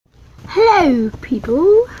Hello,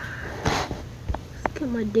 people. Let's get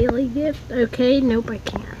my daily gift. Okay, nope, I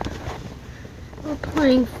can't. We're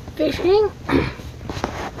playing fishing.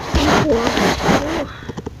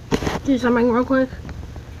 Do something real quick.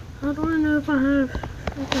 How do I know if I have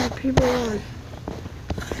freaking people on?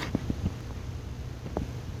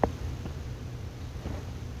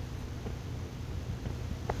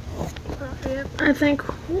 I think.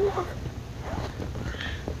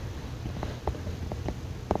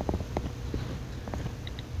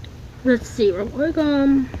 Let's see real quick.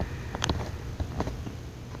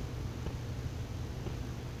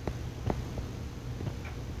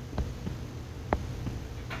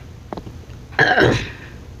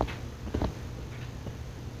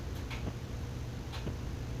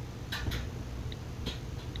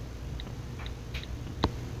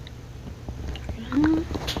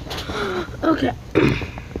 Okay.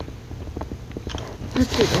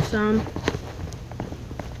 Let's do this.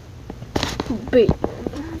 Wait.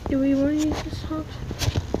 Do we want to use this hook?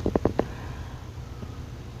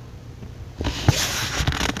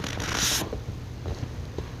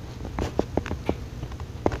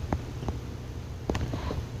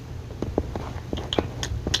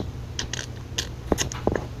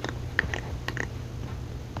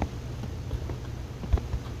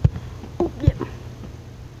 Oh, yeah.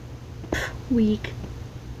 Weak.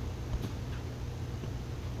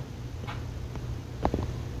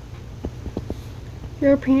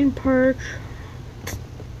 European perch.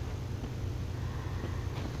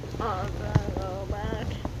 Oh, gotta go back.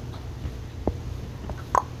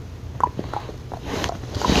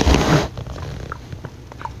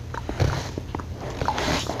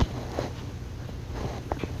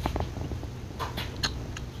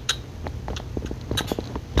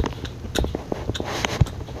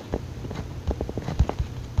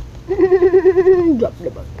 Drop the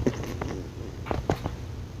boat.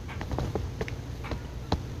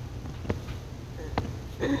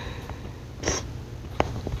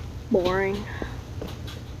 Boring.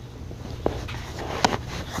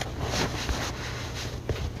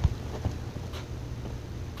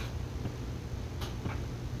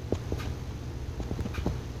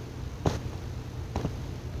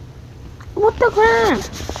 What the crap?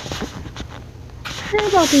 Hear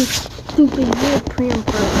about these stupid European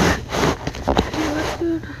perch. That's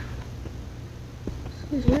good.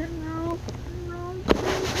 Is here? No.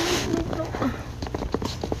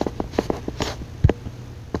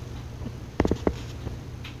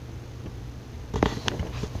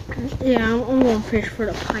 Yeah, I'm gonna fish for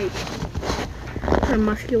the pike. Or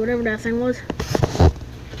muskie, whatever that thing was.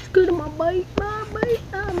 It's good on my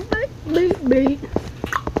bait, bait.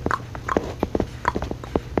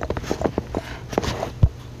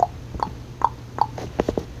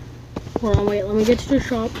 Hold on, wait, let me get to the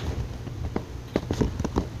shop.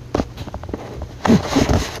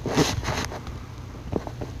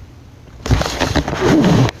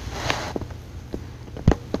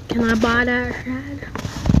 Can I buy that shad?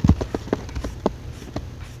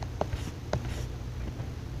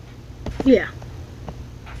 Yeah.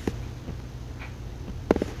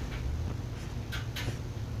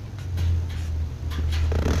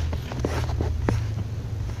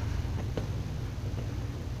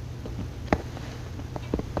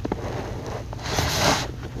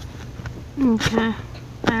 Okay,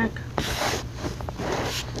 back.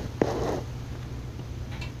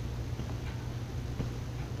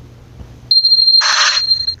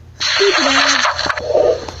 Stupid ass.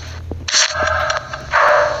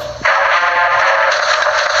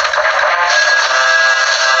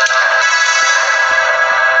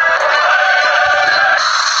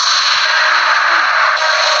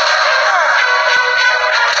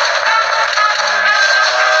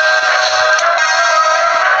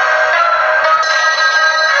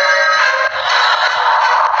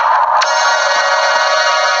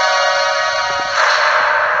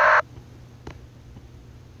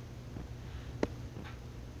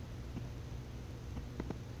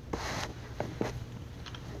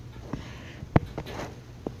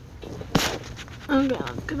 Okay,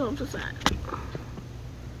 let's get off the side.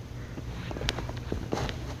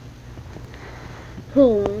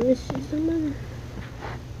 Hold on, let me see something.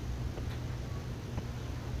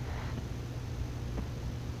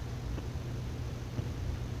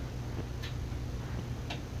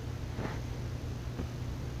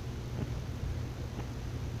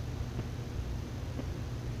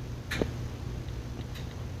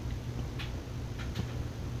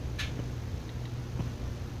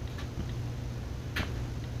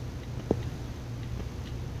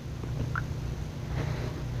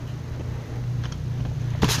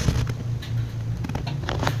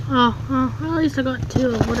 least I got 2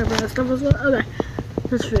 of whatever that stuff was. Okay,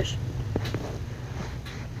 let's fish.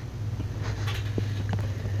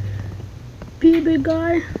 Be a big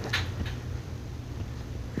guy.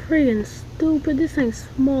 Friggin' stupid. This thing's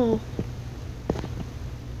small.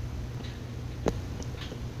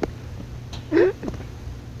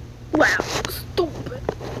 Wow, stupid.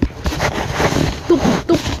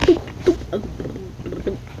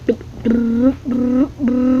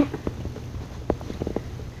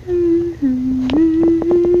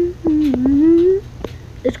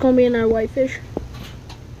 It's gonna be another whitefish.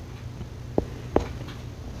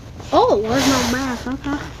 Oh, it was no bass.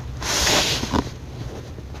 Okay.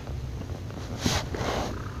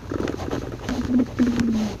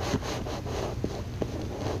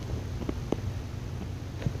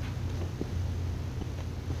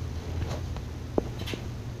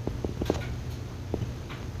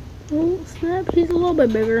 Oh snap, he's a little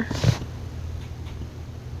bit bigger.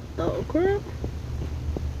 Oh crap.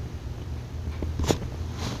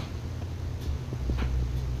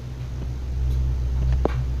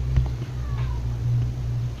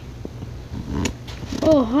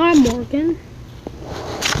 Oh, hi Morgan.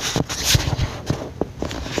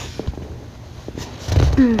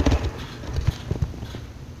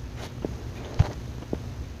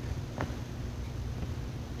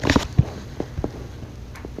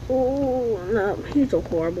 Oh no, he's a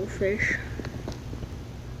horrible fish.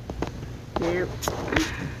 Yep.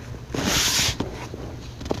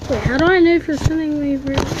 Wait, how do I know if you're sending me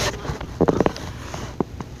for okay.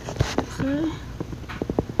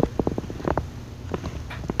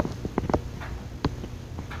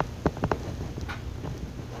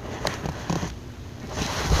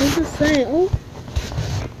 I'm just saying, oh.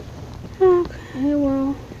 Okay,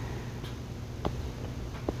 well.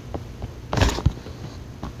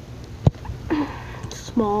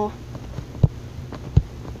 Small.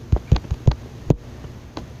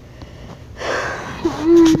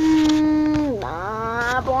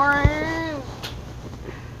 Nah, boring.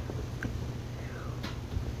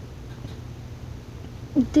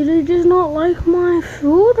 Did he just not like my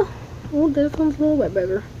food? Oh, this one's a little bit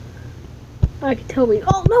bigger. I can tell me.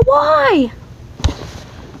 Oh no, why? I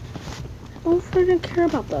don't freaking care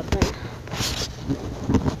about that thing.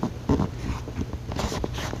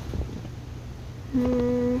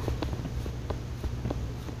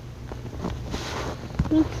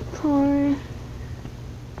 Let's try.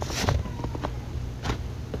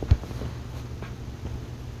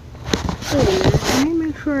 Wait a minute. Let me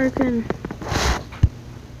make sure I can.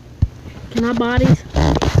 Can I bodies?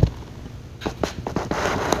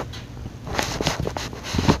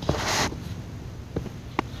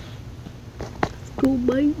 Go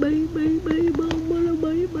bite.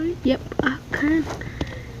 Yep, I can.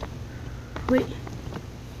 Wait.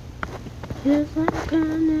 Yes, I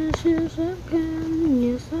can. Yes, I can.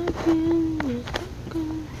 Yes, I can. Yes, I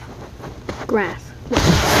can. Grass.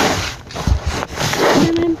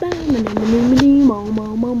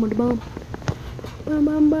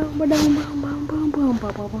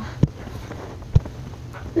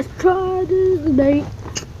 Let's try this today.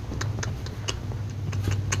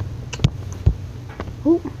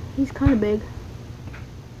 Oh, he's kind of big,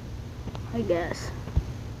 I guess.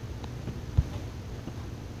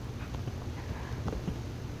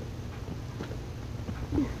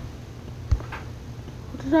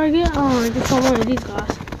 What did I get? Oh, I just got one of these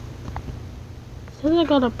guys. Says I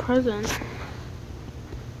got a present.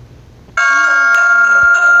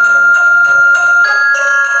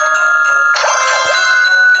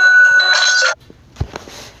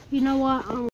 You know what?